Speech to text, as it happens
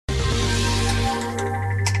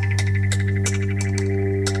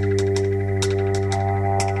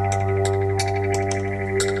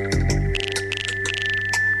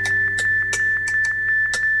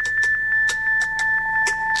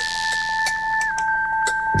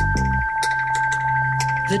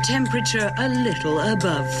The temperature a little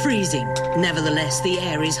above freezing. Nevertheless, the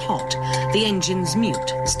air is hot. The engine's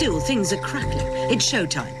mute. Still, things are crackling. It's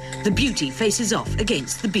showtime. The beauty faces off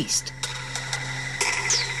against the beast.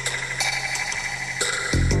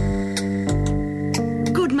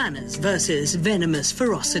 Good manners versus venomous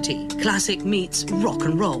ferocity. Classic meets rock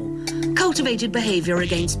and roll. Cultivated behavior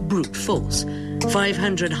against brute force.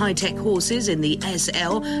 500 high-tech horses in the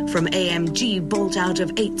SL from AMG bolt out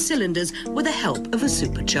of 8 cylinders with the help of a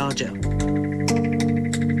supercharger.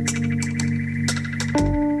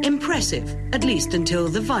 Impressive, at least until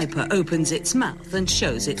the Viper opens its mouth and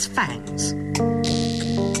shows its fangs.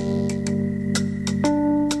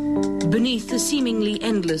 Beneath the seemingly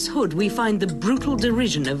endless hood, we find the brutal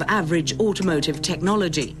derision of average automotive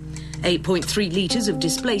technology. 8.3 litres of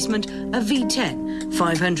displacement, a V10,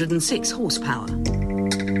 506 horsepower.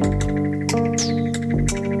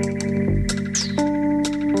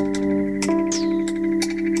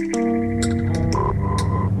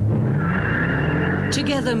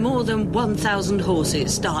 Together, more than 1,000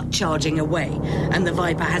 horses start charging away, and the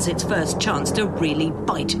Viper has its first chance to really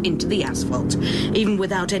bite into the asphalt, even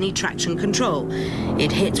without any traction control.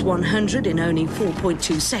 It hits 100 in only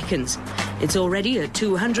 4.2 seconds. It's already at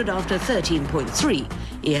 200 after 13.3.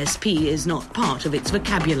 ESP is not part of its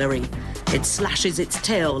vocabulary. It slashes its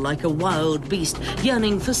tail like a wild beast,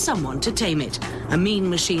 yearning for someone to tame it. A mean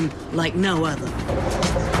machine like no other.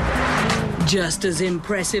 Just as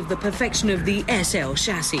impressive, the perfection of the SL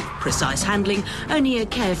chassis. Precise handling only a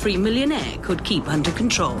carefree millionaire could keep under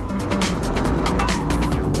control.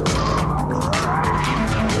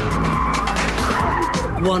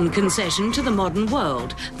 One concession to the modern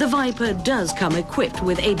world, the Viper does come equipped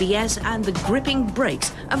with ABS and the gripping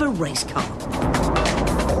brakes of a race car.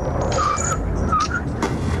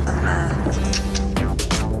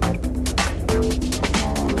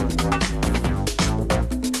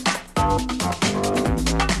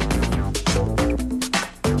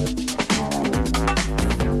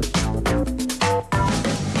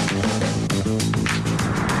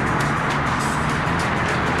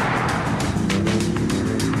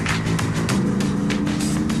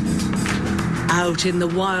 Out in the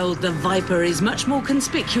wild, the Viper is much more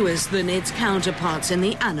conspicuous than its counterparts in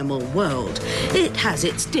the animal world. It has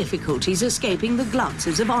its difficulties escaping the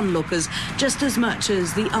glances of onlookers just as much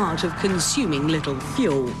as the art of consuming little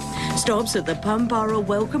fuel. Stops at the pump are a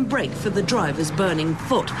welcome break for the driver's burning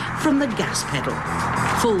foot from the gas pedal.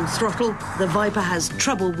 Full throttle, the Viper has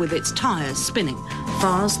trouble with its tyres spinning.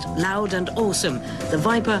 Fast, loud and awesome, the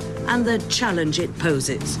Viper and the challenge it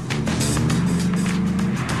poses.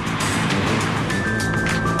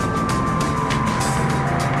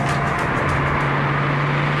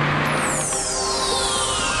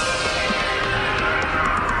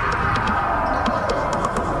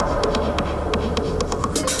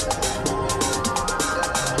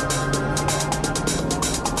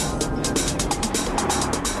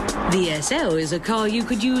 The SL is a car you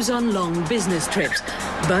could use on long business trips,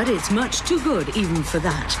 but it's much too good even for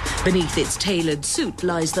that. Beneath its tailored suit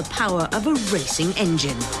lies the power of a racing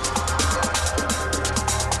engine.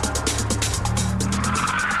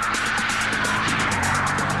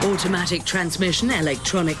 Automatic transmission,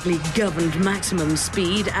 electronically governed maximum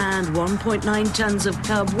speed and 1.9 tons of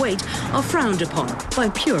curb weight are frowned upon by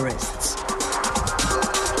purists.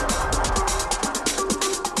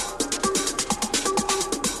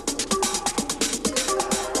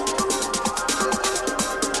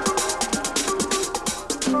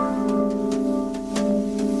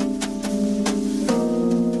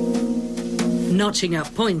 Notching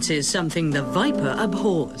up points is something the Viper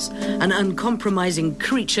abhors, an uncompromising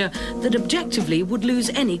creature that objectively would lose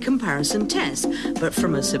any comparison test, but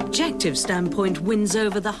from a subjective standpoint wins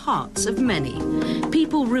over the hearts of many.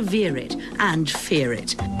 People revere it and fear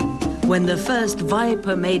it. When the first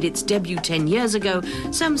Viper made its debut 10 years ago,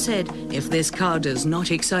 some said, if this car does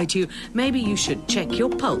not excite you, maybe you should check your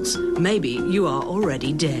pulse. Maybe you are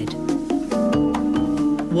already dead.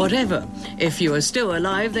 Whatever. If you are still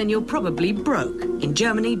alive, then you're probably broke. In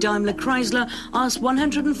Germany, Daimler Chrysler asked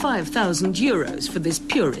 105,000 euros for this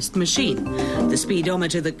purist machine. The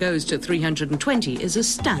speedometer that goes to 320 is a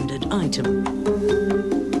standard item.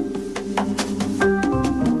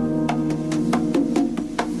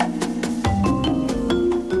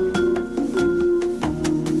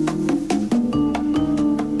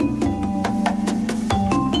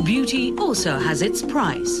 Also has its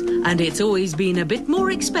price, and it's always been a bit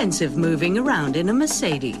more expensive moving around in a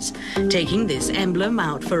Mercedes. Taking this emblem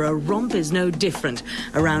out for a romp is no different,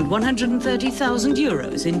 around 130,000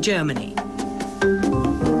 euros in Germany.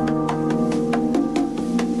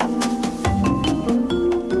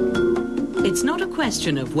 It's not a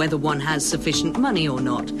question of whether one has sufficient money or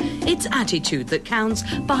not. It's attitude that counts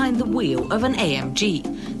behind the wheel of an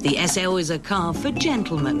AMG. The SL is a car for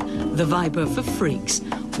gentlemen, the Viper for freaks.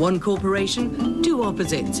 One corporation, two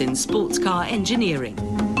opposites in sports car engineering.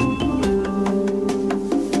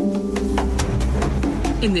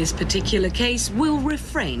 In this particular case, we'll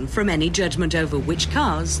refrain from any judgment over which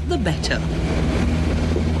car's the better.